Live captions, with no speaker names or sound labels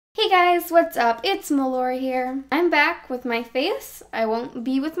Hey guys, what's up? It's Mellora here. I'm back with my face. I won't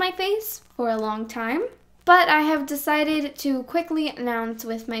be with my face for a long time, but I have decided to quickly announce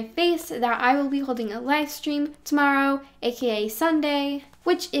with my face that I will be holding a live stream tomorrow, aka Sunday,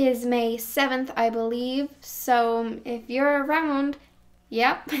 which is May 7th, I believe. So if you're around,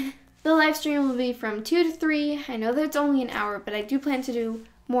 yep. The live stream will be from 2 to 3. I know that it's only an hour, but I do plan to do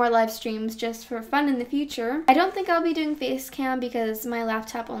more live streams just for fun in the future. I don't think I'll be doing face cam because my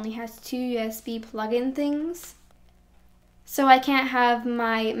laptop only has 2 USB plug-in things. So I can't have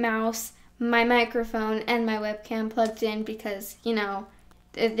my mouse, my microphone, and my webcam plugged in because, you know,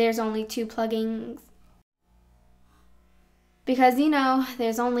 there's only 2 plugins. Because, you know,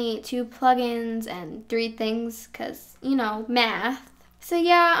 there's only 2 plugins and 3 things because, you know, math. So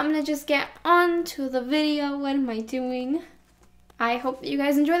yeah, I'm gonna just get on to the video. What am I doing? I hope that you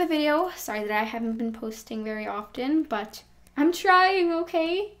guys enjoy the video. Sorry that I haven't been posting very often, but I'm trying,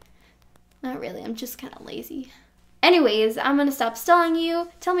 okay? Not really, I'm just kind of lazy. Anyways, I'm gonna stop stalling you.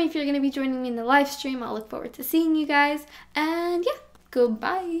 Tell me if you're gonna be joining me in the live stream. I'll look forward to seeing you guys. And yeah,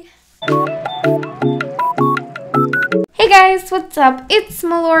 goodbye. Hey guys, what's up? It's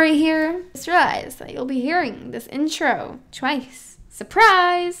Mellora here. Just realized that you'll be hearing this intro twice.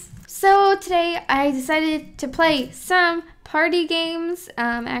 Surprise! So today I decided to play some party games.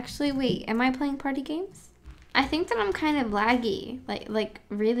 Actually, wait, am I playing party games? I think that I'm kind of laggy, like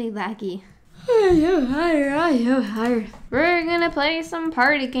really laggy. We're gonna play some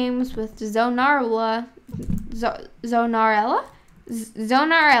party games with Zonarella. Zonarella?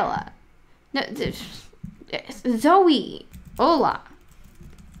 No, Zoe. Hola.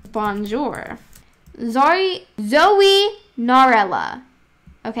 Bonjour. Zoe Narella.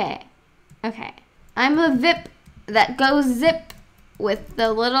 Okay. I'm a VIP that goes zip with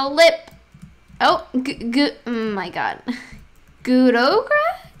the little lip. Oh, my god. Gutogra?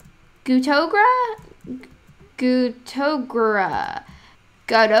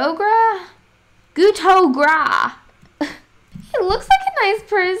 It looks like a nice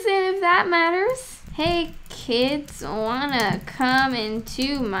person, if that matters. Hey kids, wanna come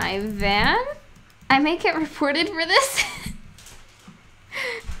into my van? I may get reported for this.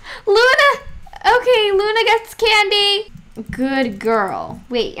 Luna! Okay, Luna gets candy. Good girl.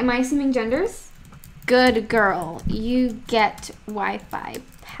 Wait, am I assuming genders? Good girl. You get Wi-Fi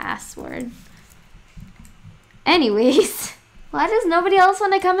password. Anyways, why does nobody else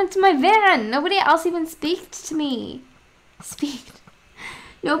want to come into my van? Nobody else even speak to me.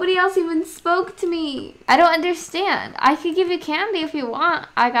 Nobody else even spoke to me. I don't understand. I could give you candy if you want.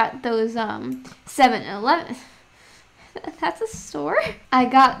 I got those 7-Eleven. That's a store? I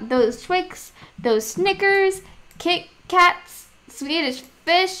got those Twix, those Snickers, Kit Kats, Swedish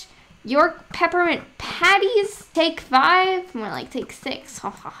Fish, York Peppermint Patties. Take 5, more like take 6. Ha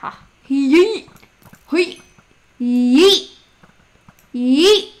ha ha. Yeet. Yeet. Yeet.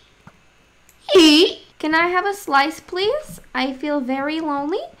 Yeet. Yeet. Can I have a slice, please? I feel very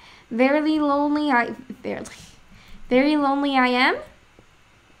lonely. Very lonely I am.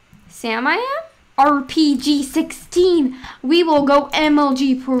 Sam I am? RPG 16. We will go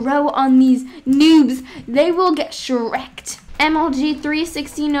MLG Pro on these noobs. They will get shreked. MLG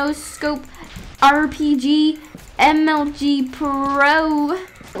 360 no scope RPG MLG Pro.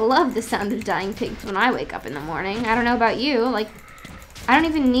 Love the sound of dying pigs when I wake up in the morning. I don't know about you. Like, I don't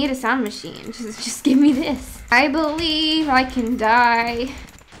even need a sound machine. Just give me this. I believe I can die.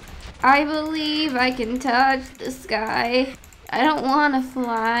 I believe I can touch the sky. I don't want to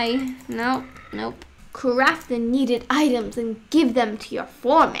fly. Nope. Craft the needed items and give them to your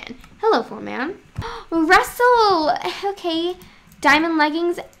foreman. Hello, foreman. Russell! Okay. Diamond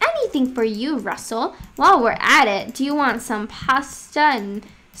leggings, anything for you, Russell. While we're at it, do you want some pasta and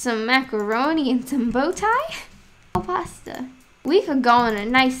some macaroni and some bow tie? Oh, pasta. We could go on a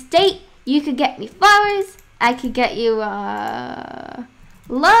nice date. You could get me flowers. I could get you, love.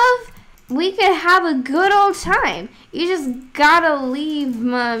 We could have a good old time. You just gotta leave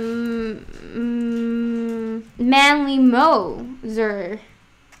Manly Moser.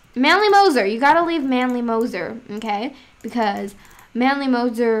 You gotta leave Manly Moser, okay? Because Manly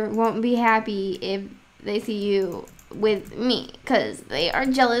Moser won't be happy if they see you with me. Because they are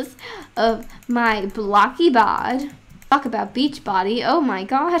jealous of my blocky bod. Talk about beach body. Oh my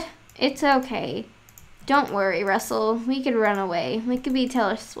god. It's okay. Don't worry, Russell. We could run away. We could be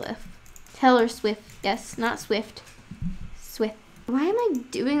Taylor Swift. Yes, not Swift. Swift. Why am I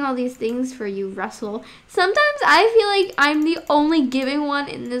doing all these things for you, Russell? Sometimes I feel like I'm the only giving one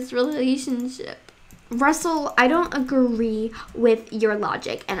in this relationship. Russell, I don't agree with your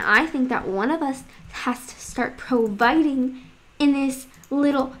logic, and I think that one of us has to start providing in this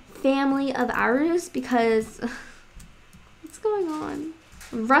little family of ours because what's going on?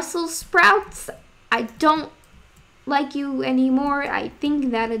 Russell Sprouts, I don't like you anymore. I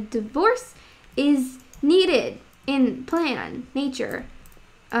think that a divorce is needed in nature.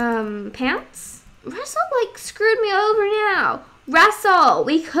 Pants? Russell like screwed me over now. Russell,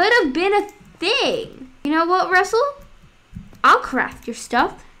 we could have been a thing. You know what, Russell? I'll craft your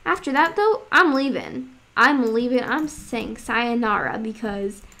stuff. After that though, I'm leaving. I'm saying sayonara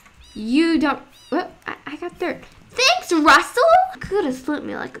because you don't. Oh, I got third. Thanks, Russell. Could have slipped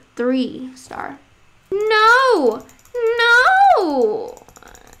me like a 3-star. No.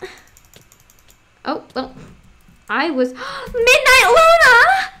 Oh, well, I was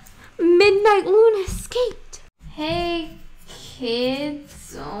Midnight Luna escaped. Hey,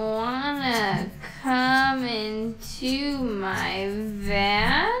 kids, wanna come into my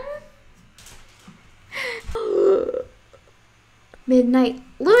van? Midnight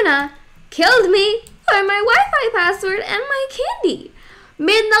Luna killed me for my Wi-Fi password and my candy.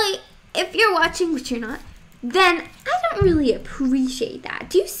 Midnight, if you're watching, which you're not, then I don't really appreciate that.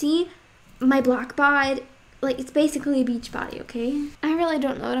 Do you see my block bod? Like, it's basically a beach body, okay? I really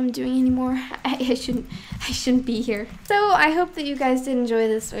don't know what I'm doing anymore. I shouldn't be here. So I hope that you guys did enjoy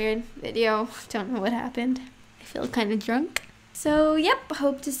this weird video. Don't know what happened. I feel kind of drunk. So, yep,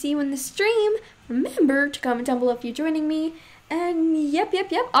 hope to see you in the stream. Remember to comment down below if you're joining me. And yep.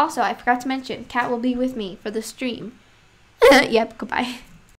 Also, I forgot to mention, Kat will be with me for the stream. Yep, goodbye.